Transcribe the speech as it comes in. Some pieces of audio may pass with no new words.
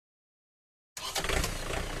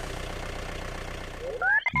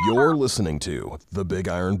You're listening to The Big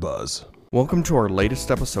Iron Buzz. Welcome to our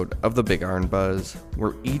latest episode of The Big Iron Buzz,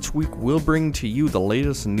 where each week we'll bring to you the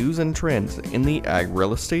latest news and trends in the ag,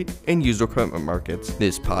 real estate, and used equipment markets.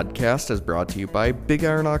 This podcast is brought to you by Big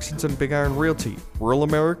Iron Auctions and Big Iron Realty, rural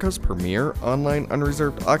America's premier online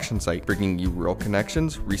unreserved auction site, bringing you real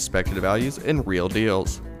connections, respected values, and real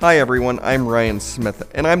deals. Hi everyone, I'm Ryan Smith,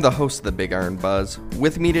 and I'm the host of The Big Iron Buzz.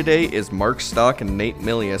 With me today is Mark Stock and Nate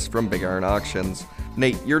Milius from Big Iron Auctions.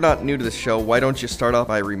 Nate, you're not new to the show. Why don't you start off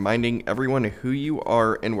by reminding everyone who you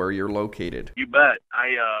are and where you're located? You bet.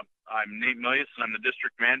 I'm Nate Milius, and I'm the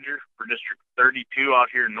district manager for District 32 out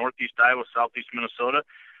here in northeast Iowa, southeast Minnesota.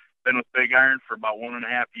 Been with Big Iron for about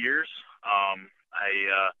 1.5 years. I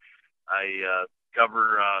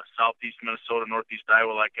cover southeast Minnesota, northeast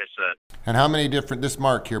Iowa, like I said. And how many different, this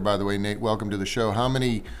Mark here, by the way, Nate, welcome to the show. How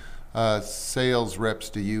many sales reps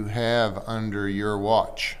do you have under your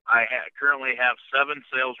watch? I currently have 7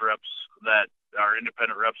 sales reps that are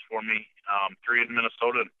independent reps for me, 3 in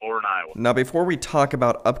Minnesota and 4 in Iowa. Now, before we talk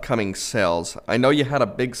about upcoming sales, I know you had a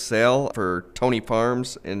big sale for Tony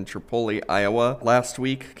Farms in Tripoli, Iowa last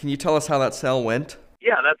week. Can you tell us how that sale went?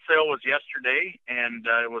 Yeah, that sale was yesterday, and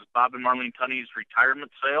it was Bob and Marlene Tunney's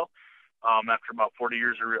retirement sale. After about 40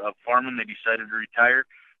 years of farming, they decided to retire.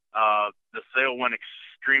 The sale went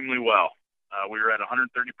extremely well. We were at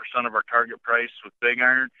 130% of our target price with Big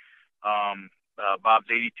Iron. Bob's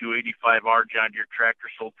 8285R John Deere tractor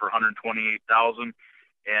sold for $128,000,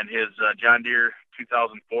 and his John Deere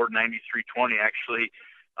 2004 9320 actually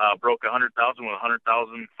broke $100,000 with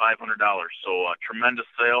 $100,500. So a tremendous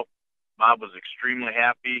sale. Bob was extremely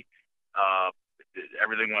happy.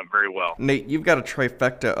 Everything went very well. Nate, you've got a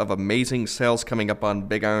trifecta of amazing sales coming up on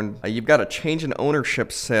Big Iron. You've got a change in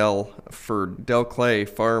ownership sale for Del Clay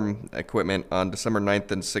Farm Equipment on December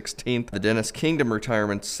 9th and 16th, the Dennis Kingdom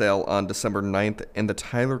retirement sale on December 9th, and the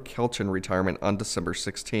Tyler Kelchin retirement on December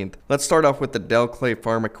 16th. Let's start off with the Del Clay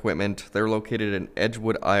Farm Equipment. They're located in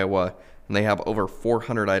Edgewood, Iowa, and they have over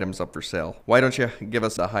 400 items up for sale. Why don't you give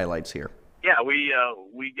us the highlights here? Yeah, we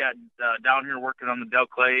got down here working on the Del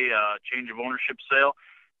Clay change of ownership sale,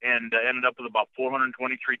 and ended up with about 423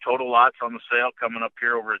 total lots on the sale coming up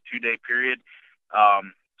here over a 2-day period.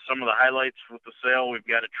 Some of the highlights with the sale, we've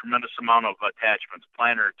got a tremendous amount of attachments,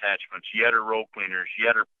 planter attachments, Yetter row cleaners,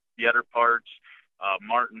 Yetter parts,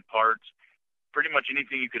 Martin parts, pretty much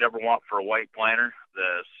anything you could ever want for a white planter.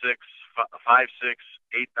 The 5, 6,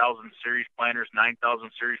 8,000 series planters, 9,000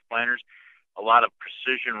 series planters. A lot of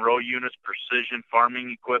precision row units, precision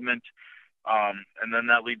farming equipment, and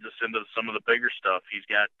then that leads us into some of the bigger stuff. He's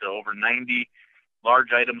got over 90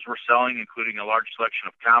 large items we're selling, including a large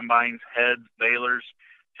selection of combines, heads, balers,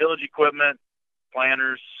 tillage equipment,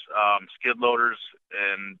 planters, skid loaders,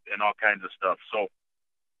 and all kinds of stuff. So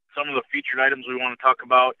some of the featured items we want to talk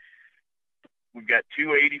about, we've got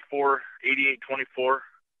 2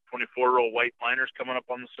 24-row white planters coming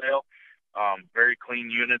up on the sale. Very clean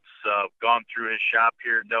units, gone through his shop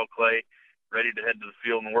here at Del Clay, ready to head to the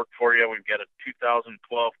field and work for you. We've got a 2012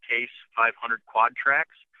 Case 500 Quad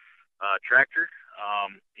Tracks tractor.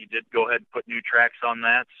 He did go ahead and put new tracks on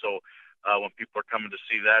that, so when people are coming to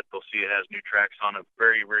see that, they'll see it has new tracks on it.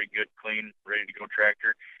 Very, very good, clean, ready to go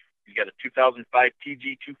tractor. He's got a 2005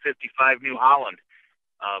 TG 255 New Holland.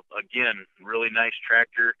 Again, really nice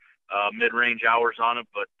tractor. Mid-range hours on it,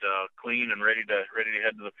 but clean and ready to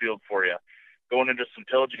head to the field for you. Going into some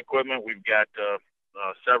tillage equipment, we've got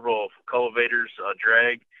several cultivators,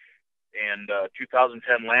 drag, and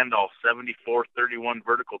 2010 Landau 7431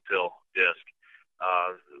 vertical till disc.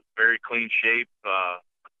 Very clean shape.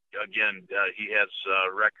 Again, he has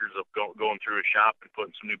records of going through his shop and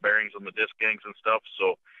putting some new bearings on the disc gangs and stuff.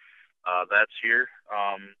 So that's here.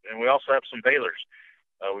 And we also have some balers.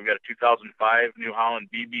 We've got a 2005 New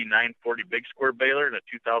Holland BB 940 big square baler and a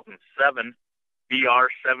 2007 BR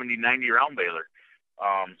 7090 round baler.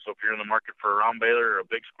 So if you're in the market for a round baler or a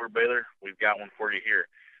big square baler, we've got one for you here.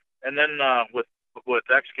 And then with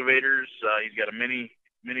excavators, he's got a mini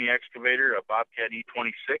excavator, a Bobcat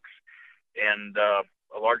E26, and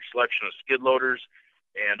a large selection of skid loaders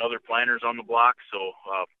and other planters on the block. So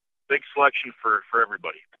big selection for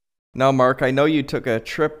everybody. Now, Mark, I know you took a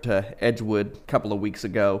trip to Edgewood a couple of weeks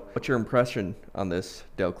ago. What's your impression on this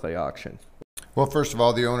Del Clay auction? Well, first of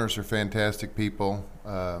all, the owners are fantastic people.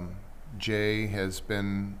 Jay has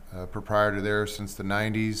been a proprietor there since the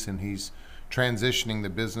 90s, and he's transitioning the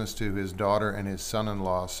business to his daughter and his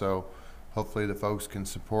son-in-law. So hopefully the folks can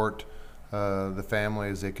support the family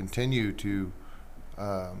as they continue to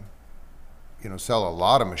sell a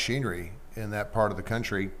lot of machinery in that part of the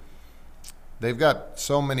country. They've got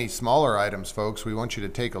so many smaller items, folks, we want you to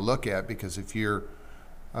take a look at, because if you're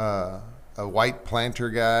a white planter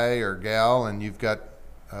guy or gal, and you've got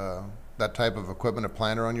that type of equipment, a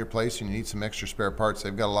planter on your place, and you need some extra spare parts,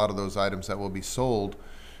 they've got a lot of those items that will be sold.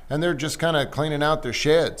 And they're just kind of cleaning out their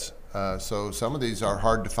sheds. So some of these are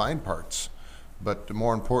hard to find parts. But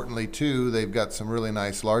more importantly, too, they've got some really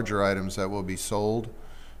nice larger items that will be sold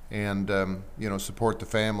and, support the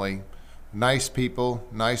family. Nice people,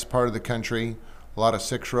 nice part of the country, a lot of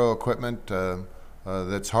 6-row equipment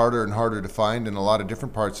that's harder and harder to find in a lot of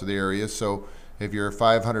different parts of the area. So if you're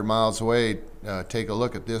 500 miles away, take a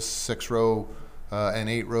look at this 6-row and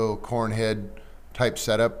 8-row corn head type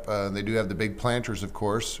setup. They do have the big planters, of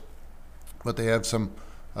course, but they have some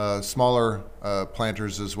smaller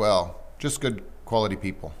planters as well. Just good quality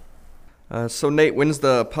people. So Nate, when's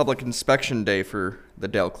the public inspection day for the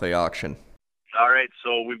Del Clay auction? All right,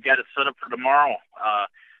 so we've got it set up for tomorrow,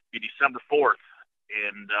 be December 4th,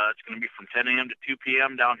 and it's going to be from 10 a.m. to 2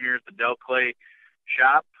 p.m. down here at the Del Clay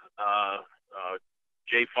shop.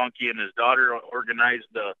 Jay Funky and his daughter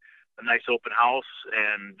organized a nice open house,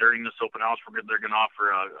 and during this open house, they're going to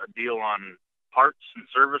offer a deal on parts and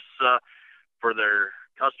service for their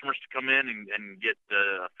customers to come in and get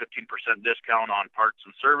a 15% discount on parts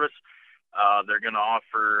and service. They're going to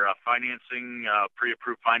offer financing,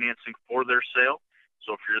 pre-approved financing for their sale.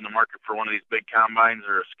 So if you're in the market for one of these big combines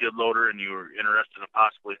or a skid loader and you're interested in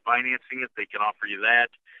possibly financing it, they can offer you that.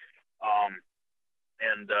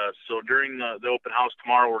 So during the open house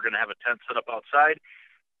tomorrow, we're going to have a tent set up outside.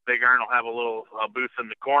 Big Iron will have a little booth in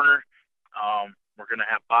the corner. We're going to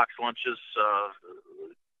have box lunches.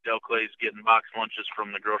 Del Clay's getting box lunches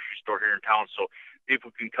from the grocery store here in town, so people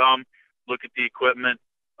can come, look at the equipment,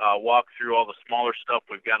 walk through all the smaller stuff.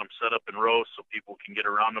 We've got them set up in rows so people can get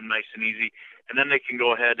around them nice and easy, and then they can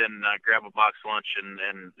go ahead and grab a box lunch and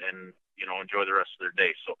enjoy the rest of their day.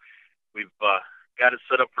 So we've got it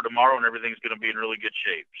set up for tomorrow, and everything's going to be in really good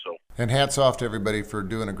shape. So. And hats off to everybody for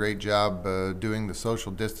doing a great job doing the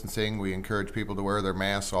social distancing. We encourage people to wear their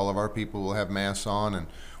masks. All of our people will have masks on, and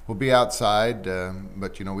we'll be outside,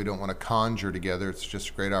 but we don't want to conjure together. It's just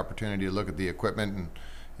a great opportunity to look at the equipment,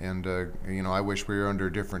 and I wish we were under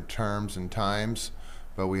different terms and times,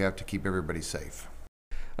 but we have to keep everybody safe.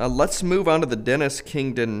 Let's move on to the Dennis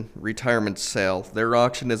Kingdon retirement sale. Their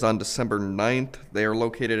auction is on December 9th. They are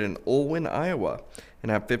located in Olwyn, Iowa, and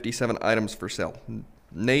have 57 items for sale.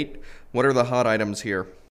 Nate, what are the hot items here?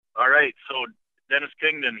 All right, so Dennis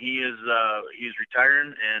Kingdon, he's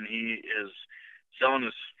retiring, and he is selling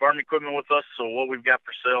his farm equipment with us. So what we've got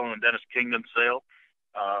for sale in the Dennis Kingdon sale,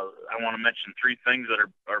 I want to mention 3 things that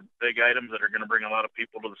are big items that are going to bring a lot of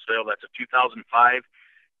people to the sale. That's a 2005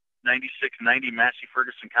 9690 Massey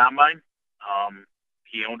Ferguson combine.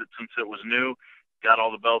 He owned it since it was new, got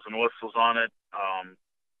all the bells and whistles on it,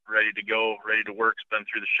 ready to go, ready to work. It's been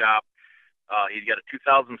through the shop. He's got a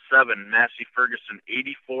 2007 Massey Ferguson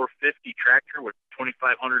 8450 tractor with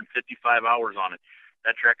 2,555 hours on it.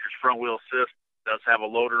 That tractor's front wheel assist, does have a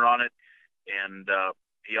loader on it, and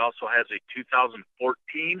he also has a 2014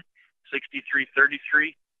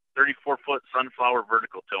 6333 34-foot sunflower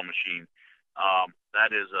vertical till machine.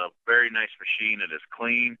 That is a very nice machine. It is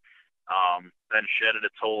clean, been shedded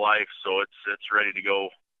its whole life, so it's ready to go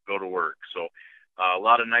to work. So a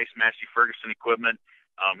lot of nice Massey Ferguson equipment.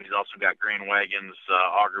 He's also got grain wagons,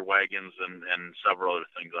 auger wagons, and several other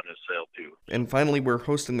things on his sale too. And finally, we're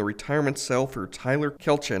hosting the retirement sale for Tyler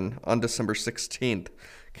Kelchin on December 16th.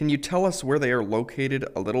 Can you tell us where they are located,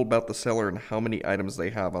 a little about the seller, and how many items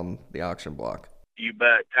they have on the auction block? You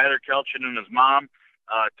bet. Tyler Kelchin and his mom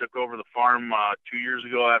took over the farm 2 years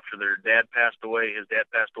ago after their dad passed away. His dad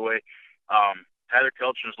passed away. Tyler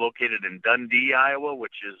Kelchin is located in Dundee, Iowa,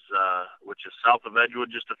 which is south of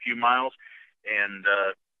Edgewood, just a few miles. And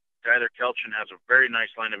Tyler Kelchin has a very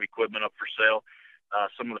nice line of equipment up for sale.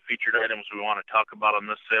 Some of the featured items we want to talk about on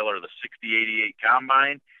this sale are the 6088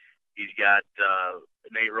 combine. He's got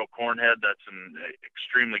an 8-row corn head that's in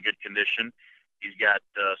extremely good condition. He's got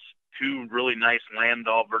 2 really nice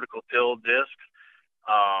Landau vertical till discs.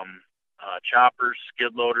 Choppers,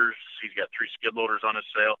 skid loaders. He's got 3 skid loaders on his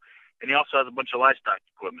sale, and he also has a bunch of livestock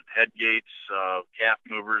equipment, head gates, calf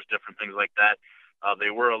movers, different things like that. They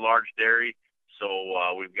were a large dairy,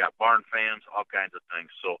 so we've got barn fans, all kinds of things.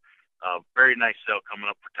 So very nice sale coming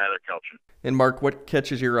up for Tyler Kelchin. And Mark, what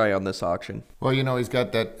catches your eye on this auction? Well, he's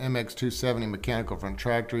got that MX270 mechanical front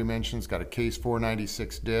tractor he mentioned. He's got a Case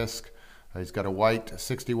 496 disc. He's got a white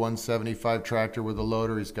 6175 tractor with a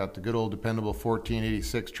loader. He's got the good old dependable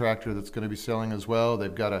 1486 tractor that's going to be selling as well.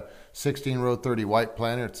 They've got a 16-row 30 white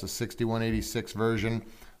planter. It's a 6186 version.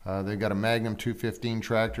 They've got a Magnum 215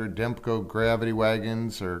 tractor, Dempco gravity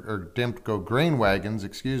wagons, or Dempco grain wagons,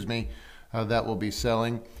 that will be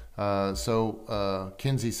selling.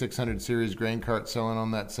 Kinsey 600 series grain cart selling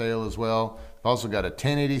on that sale as well. I've also got a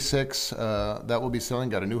 1086 that will be selling.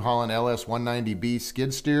 Got a New Holland LS 190B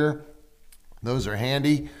skid steer. Those are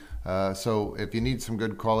handy. So if you need some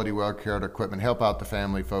good quality well-cared equipment, help out the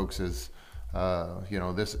family, folks. This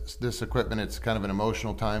equipment, it's kind of an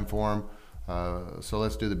emotional time for them. So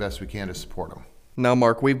let's do the best we can to support them. Now,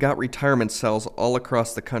 Mark, we've got retirement sales all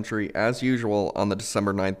across the country, as usual, on the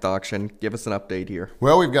December 9th auction. Give us an update here.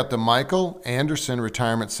 Well, we've got the Michael Anderson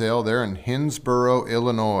retirement sale there in Hinsboro,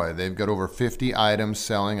 Illinois. They've got over 50 items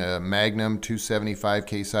selling. A Magnum 275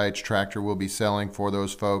 Case IH tractor will be selling for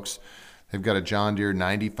those folks. They've got a John Deere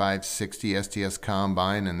 9560 STS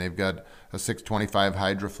combine, and they've got a 625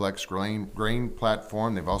 Hydroflex grain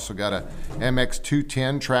platform. They've also got a MX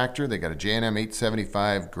 210 tractor. They got a J&M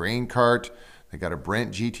 875 grain cart. They got a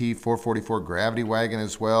Brent GT 444 gravity wagon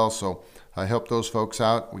as well. So help those folks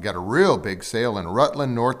out. We got a real big sale in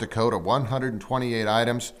Rutland, North Dakota, 128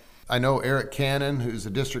 items. I know Eric Cannon, who's the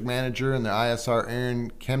district manager, and the ISR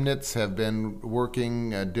Aaron Chemnitz have been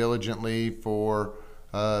working diligently for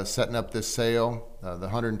setting up this sale. The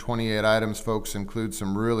 128 items, folks, include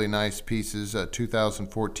some really nice pieces. A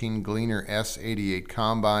 2014 Gleaner S88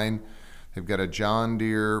 combine. They've got a John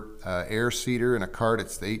Deere air seeder and a cart.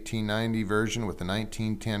 It's the 1890 version with the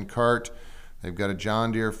 1910 cart. They've got a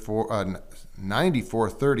John Deere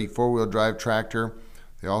 9430 four-wheel drive tractor.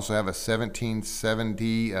 They also have a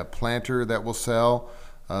 1770 planter that will sell.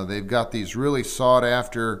 They've got these really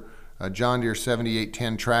sought-after John Deere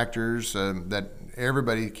 7810 tractors that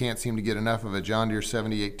everybody can't seem to get enough of. A John Deere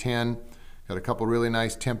 7810. Got a couple really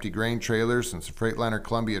nice Tempty grain trailers and some Freightliner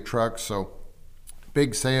Columbia trucks. So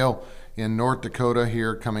big sale in North Dakota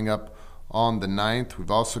here coming up on the 9th.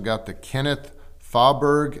 We've also got the Kenneth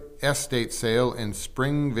Fauberg Estate sale in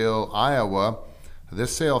Springville, Iowa.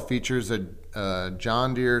 This sale features a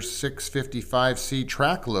John Deere 655C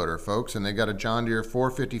track loader, folks, and they got a John Deere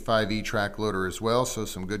 455E track loader as well, so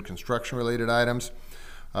some good construction related items.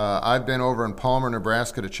 I've been over in Palmer,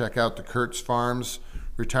 Nebraska to check out the Kurtz Farms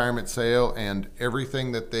retirement sale, and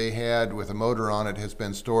everything that they had with a motor on it has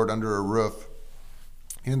been stored under a roof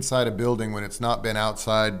inside a building when it's not been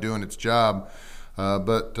outside doing its job.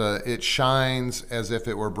 But it shines as if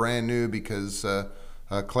it were brand new because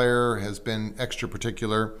Claire has been extra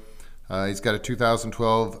particular. He's got a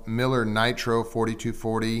 2012 Miller Nitro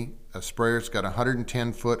 4240 sprayer. It's got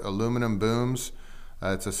 110-foot aluminum booms.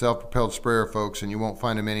 It's a self-propelled sprayer, folks, and you won't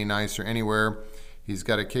find them any nicer anywhere. He's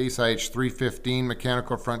got a Case IH 315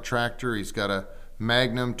 mechanical front tractor. He's got a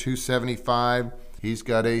Magnum 275. He's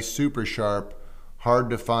got a super sharp, hard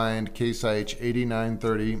to find Case IH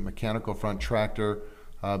 8930 mechanical front tractor.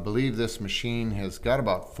 I believe this machine has got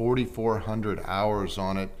about 4,400 hours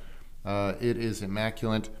on it. It is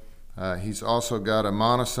immaculate. He's also got a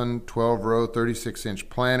Monoson 12-row 36-inch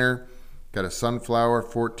planter. Got a Sunflower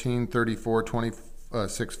 1434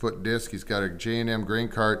 26-foot disc. He's got a J&M grain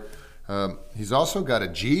cart. He's also got a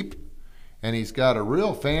Jeep, and he's got a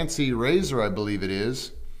real fancy Razor, I believe it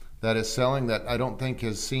is, that is selling that I don't think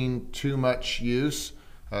has seen too much use.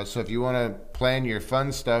 So if you want to plan your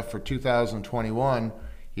fun stuff for 2021,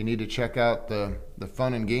 you need to check out the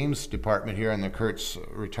fun and games department here on the Kurtz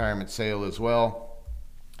retirement sale as well.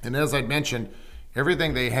 And as I mentioned,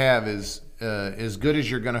 everything they have is as good as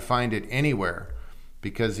you're going to find it anywhere,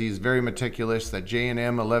 because he's very meticulous. That J&M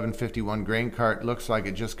 1151 grain cart looks like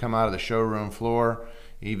it just come out of the showroom floor,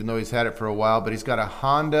 even though he's had it for a while. But he's got a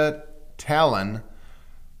Honda Talon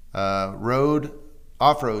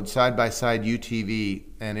off-road side-by-side UTV,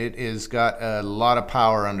 and it has got a lot of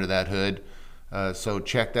power under that hood. So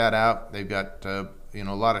check that out. They've got a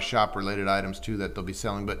lot of shop-related items too that they'll be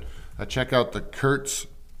selling. But check out the Kurtz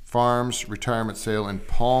Farms retirement sale in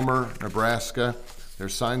Palmer, Nebraska.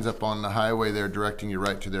 There's signs up on the highway there directing you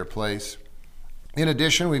right to their place. In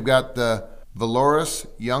addition, we've got the Valoris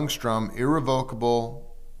Youngstrom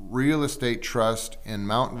Irrevocable Real Estate Trust in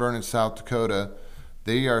Mount Vernon, South Dakota.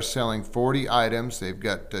 They are selling 40 items. They've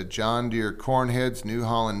got John Deere corn heads, New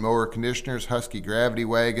Holland mower conditioners, Husky gravity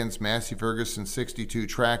wagons, Massey Ferguson 62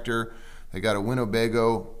 tractor. They got a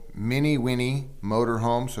Winnebago Mini Winnie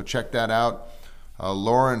motorhome, so check that out.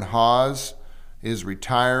 Lauren Hawes is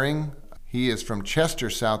retiring. He is from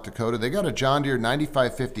Chester, South Dakota. They got a John Deere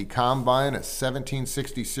 9550 combine, a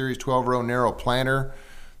 1760 series 12-row narrow planter.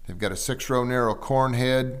 They've got a 6-row narrow corn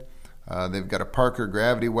head. They've got a Parker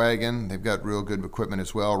gravity wagon. They've got real good equipment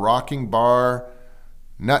as well. Rocking Bar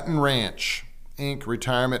Nut and Ranch Inc.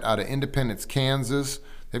 retirement out of Independence, Kansas.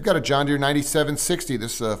 They've got a John Deere 9760.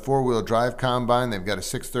 This is a four-wheel drive combine. They've got a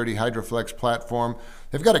 630 Hydroflex platform.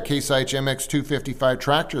 They've got a Case IH MX255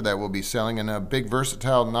 tractor that we'll be selling, and a big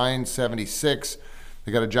versatile 976.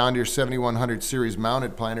 They got a John Deere 7100 series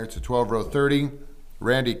mounted planter. It's a 12-row 30.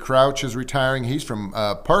 Randy Crouch is retiring. He's from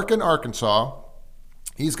Parkin, Arkansas.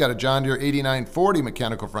 He's got a John Deere 8940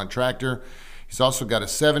 mechanical front tractor. He's also got a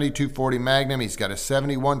 7240 Magnum. He's got a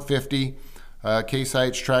 7150 Case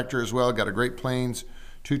IH tractor as well. Got a Great Plains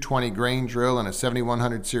 220 grain drill and a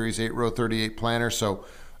 7100 series 8-row 38 planter. So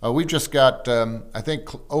we've just got, I think,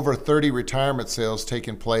 over 30 retirement sales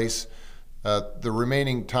taking place. The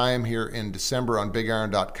remaining time here in December on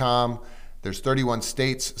BigIron.com. There's 31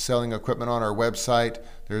 states selling equipment on our website.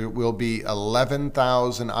 There will be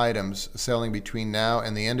 11,000 items selling between now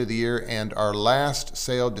and the end of the year. And our last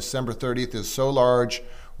sale, December 30th, is so large,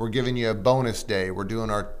 we're giving you a bonus day. We're doing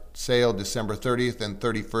our sale December 30th and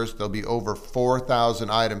 31st. There'll be over 4,000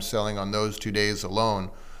 items selling on those 2 days alone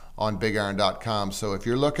on BigIron.com. So if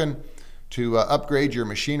you're looking to upgrade your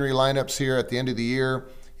machinery lineups here at the end of the year,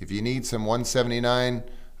 if you need some 179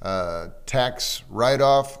 tax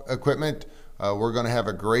write-off equipment, we're going to have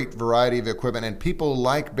a great variety of equipment. And people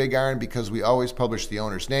like Big Iron because we always publish the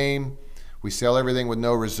owner's name, we sell everything with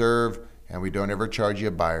no reserve, and we don't ever charge you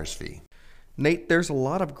a buyer's fee. Nate, there's a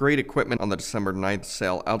lot of great equipment on the December 9th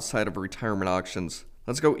sale outside of retirement auctions.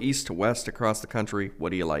 Let's go east to west across the country.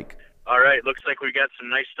 What do you like? All right, looks like we got some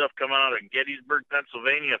nice stuff coming out of Gettysburg,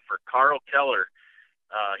 Pennsylvania for Carl Keller.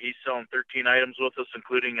 He's selling 13 items with us,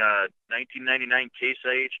 including a 1999 Case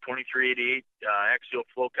IH 2388 axial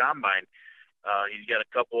flow combine. He's got a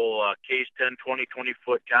couple Case 10, 20,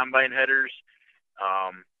 20-foot combine headers,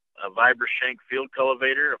 a Vibra-Shank field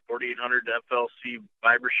cultivator, a 4800 FLC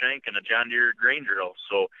Vibra-Shank, and a John Deere grain drill.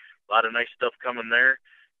 So a lot of nice stuff coming there.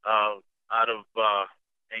 Out of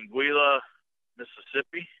Anguilla,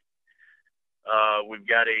 Mississippi, we've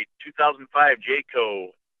got a 2005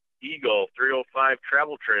 Jayco Eagle 305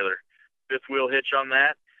 travel trailer, fifth wheel hitch on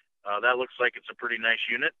that. That looks like it's a pretty nice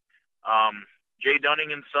unit. Jay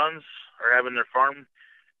Dunning and Sons are having their farm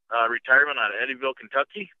retirement out of Eddyville,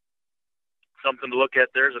 Kentucky. Something to look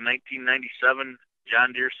at there is a 1997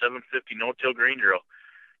 John Deere 750 no-till grain drill.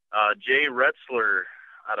 Jay Retzler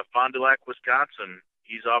out of Fond du Lac, Wisconsin.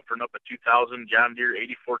 He's offering up a 2000 John Deere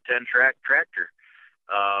 8410 tractor.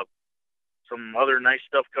 Some other nice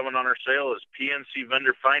stuff coming on our sale is PNC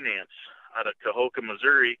Vendor Finance out of Cahokia,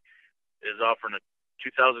 Missouri, is offering a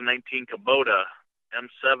 2019 Kubota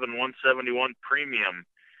M7 171 Premium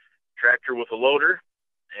tractor with a loader.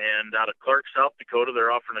 And out of Clark, South Dakota,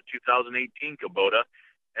 they're offering a 2018 Kubota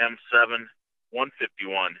M7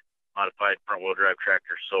 151 modified front-wheel drive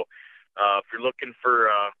tractor. So if you're looking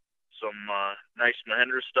for some nice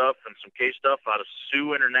Mahindra stuff and some K stuff out of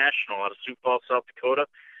Sioux International, out of Sioux Falls, South Dakota,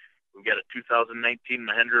 we've got a 2019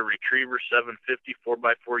 Mahindra Retriever 750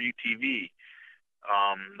 4x4 UTV.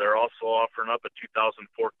 They're also offering up a 2004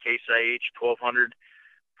 Case IH 1200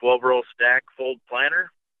 12-row stack fold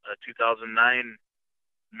planter, a 2009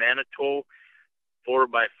 Manitou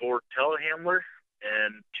 4x4 telehandler,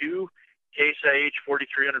 and two Case IH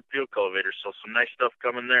 4300 field cultivators. So some nice stuff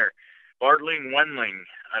coming there. Bartling Wendling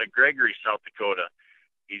out of Gregory, South Dakota.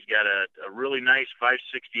 He's got a really nice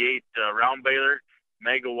 568 round baler,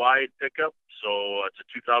 mega wide pickup. So it's a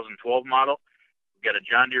 2012 model. We've got a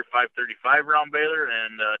John Deere 535 round baler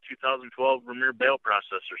and a 2012 Vermeer bale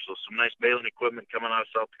processor. So some nice baling equipment coming out of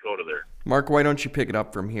South Dakota there. Mark, why don't you pick it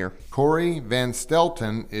up from here? Corey Van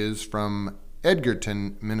Stelton is from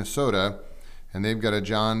Edgerton, Minnesota, and they've got a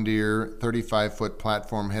John Deere 35-foot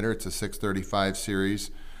platform header. It's a 635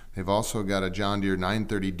 series. They've also got a John Deere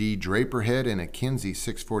 930D draper head and a Kinsey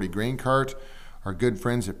 640 grain cart. Our good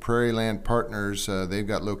friends at Prairie Land Partners, they've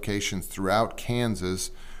got locations throughout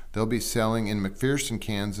Kansas. They'll be selling in McPherson,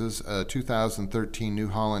 Kansas, a 2013 New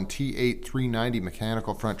Holland T8 390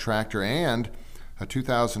 mechanical front tractor and a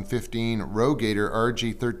 2015 Rogator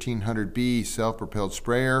RG 1300B self-propelled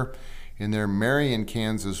sprayer. In their Marion,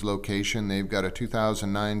 Kansas location, they've got a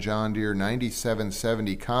 2009 John Deere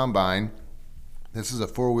 9770 combine. This is a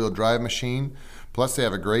four-wheel drive machine. Plus, they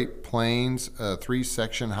have a Great Plains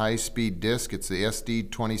 3-section high-speed disc. It's the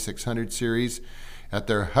SD 2600 series. At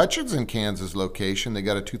their Hutchinson, Kansas location, they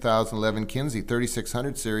got a 2011 Kinsey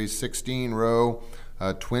 3600 series 16-row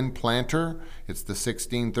twin planter. It's the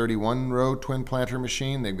 1631-row twin planter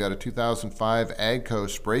machine. They've got a 2005 AGCO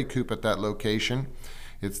spray coupe at that location.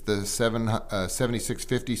 It's the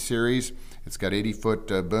 7650 series. It's got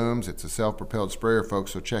 80-foot booms. It's a self-propelled sprayer,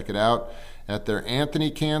 folks, so check it out. At their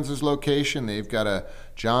Anthony, Kansas location, they've got a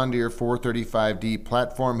John Deere 435D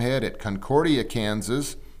platform head. At Concordia,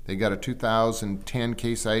 Kansas, They got a 2010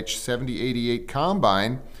 Case IH 7088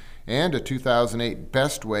 Combine and a 2008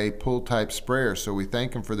 Bestway pull-type sprayer. So we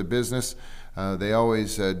thank them for the business. They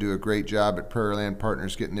always do a great job at Prairie Land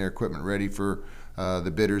Partners getting their equipment ready for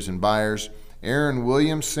the bidders and buyers. Aaron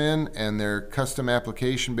Williamson and their custom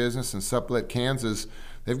application business in Suplet, Kansas.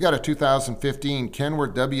 They've got a 2015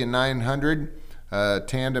 Kenworth W900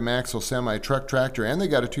 tandem axle semi-truck tractor, and they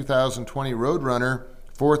got a 2020 Roadrunner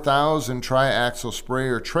 4000 tri-axle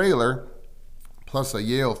sprayer trailer, plus a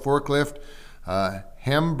Yale forklift.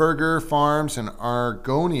 Hamburger Farms in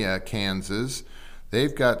Argonia, Kansas.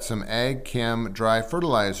 They've got some Ag Chem dry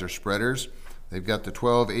fertilizer spreaders. They've got the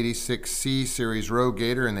 1286C series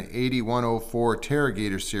Rogator and the 8104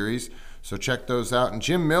 Terragator series. So check those out. And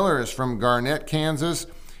Jim Miller is from Garnett, Kansas.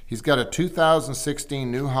 He's got a 2016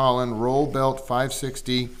 New Holland roll belt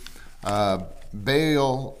 560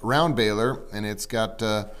 bale round baler, and it's got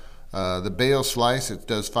the bale slice. It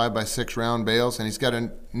does 5x6 round bales, and he's got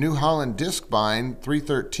a New Holland disc bind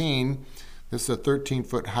 313. This is a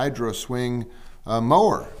 13-foot hydro swing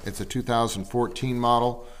mower. It's a 2014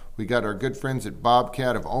 model. We got our good friends at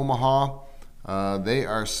Bobcat of Omaha. They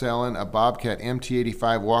are selling a Bobcat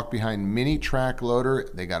MT85 walk-behind mini track loader.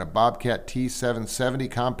 They got a Bobcat T770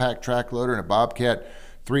 compact track loader and a Bobcat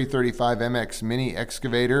 335 MX mini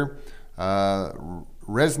excavator.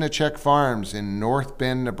 Resnichek Farms in North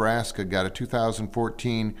Bend, Nebraska got a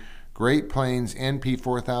 2014 Great Plains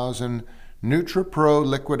NP4000 NutriPro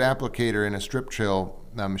liquid applicator in a strip till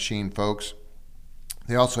machine, folks.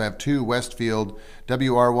 They also have two Westfield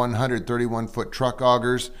WR100 31-foot truck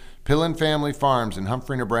augers. Pillin Family Farms in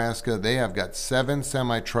Humphrey, Nebraska. They have got 7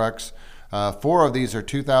 semi-trucks. 4 of these are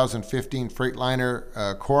 2015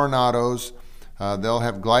 Freightliner Coronados. They'll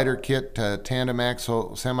have glider kit tandem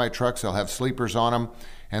axle semi-trucks. They'll have sleepers on them.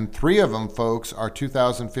 And 3 of them, folks, are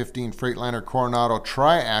 2015 Freightliner Coronado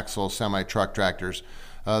tri-axle semi-truck tractors.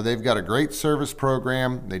 They've got a great service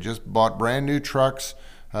program. They just bought brand new trucks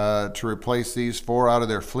to replace these 4 out of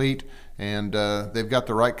their fleet. And they've got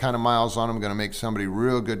the right kind of miles on them. Going to make somebody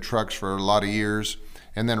real good trucks for a lot of years.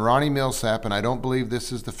 And then Ronnie Millsap, and I don't believe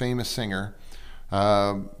this is the famous singer,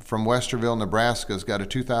 from Westerville, Nebraska, has got a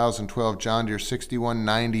 2012 John Deere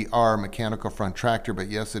 6190R mechanical front tractor. But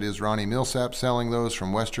yes, it is Ronnie Millsap selling those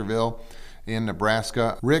from Westerville in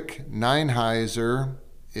Nebraska. Rick Neinheiser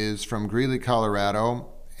is from Greeley, Colorado,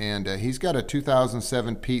 and he's got a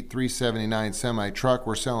 2007 Pete 379 semi-truck.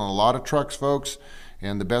 We're selling a lot of trucks, folks,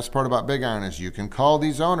 and the best part about Big Iron is you can call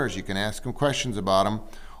these owners. You can ask them questions about them.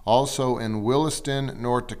 Also in Williston,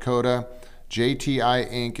 North Dakota,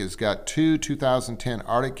 JTI Inc. has got 2 2010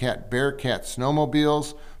 Arctic Cat Bearcat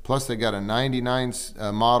snowmobiles, plus they got a 99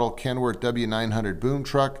 model Kenworth W900 boom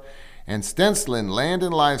truck. And Stensland Land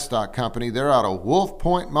and Livestock Company, they're out of Wolf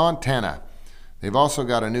Point, Montana. They've also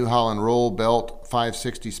got a New Holland roll belt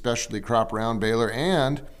 560 specialty crop round baler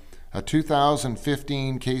and a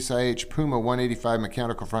 2015 Case IH Puma 185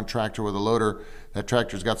 mechanical front tractor with a loader. That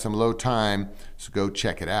tractor's got some low time, so go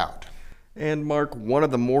check it out. And Mark, one of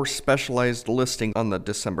the more specialized listing on the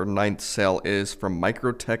December 9th sale is from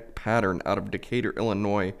Microtech Pattern out of Decatur,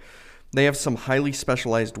 Illinois. They have some highly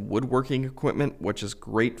specialized woodworking equipment, which is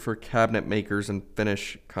great for cabinet makers and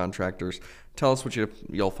finish contractors. Tell us what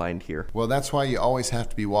you'll find here. Well, that's why you always have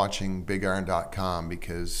to be watching BigIron.com,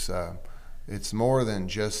 because it's more than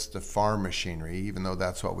just the farm machinery, even though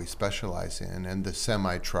that's what we specialize in, and the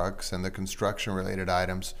semi-trucks and the construction-related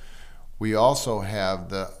items. We also have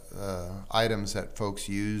the items that folks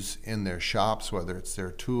use in their shops, whether it's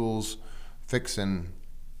their tools, fixing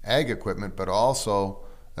ag equipment, but also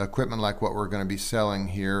equipment like what we're going to be selling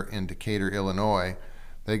here in Decatur, Illinois.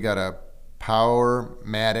 They got a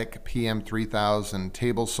Powermatic PM3000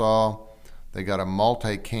 table saw. They got a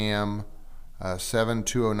Multicam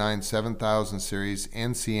 7209 7000 series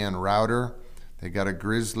NCN router. They got a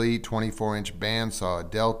Grizzly 24-inch bandsaw, a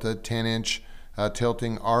Delta 10-inch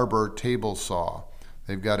tilting arbor table saw.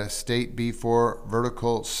 They've got a State B4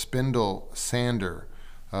 vertical spindle sander.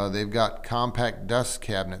 They've got compact dust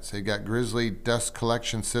cabinets. They've got Grizzly dust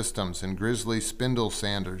collection systems and Grizzly spindle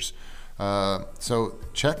sanders. So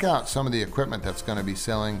check out some of the equipment that's going to be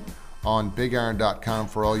selling on BigIron.com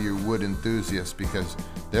for all your wood enthusiasts, because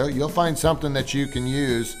there you'll find something that you can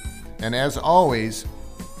use. And as always,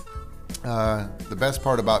 the best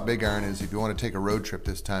part about Big Iron is if you want to take a road trip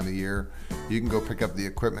this time of year, you can go pick up the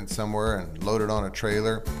equipment somewhere and load it on a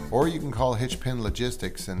trailer, or you can call Hitchpin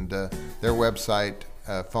Logistics, and their website,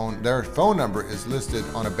 their phone number is listed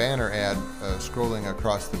on a banner ad scrolling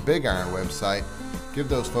across the Big Iron website. Give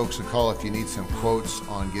those folks a call if you need some quotes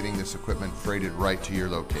on getting this equipment freighted right to your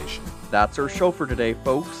location. That's our show for today,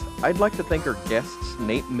 folks. I'd like to thank our guests,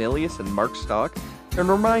 Nate Milius and Mark Stock, and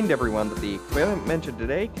remind everyone that the equipment mentioned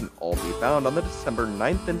today can all be found on the December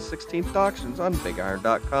 9th and 16th auctions on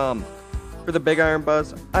BigIron.com. For the Big Iron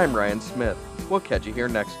Buzz, I'm Ryan Smith. We'll catch you here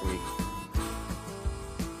next week.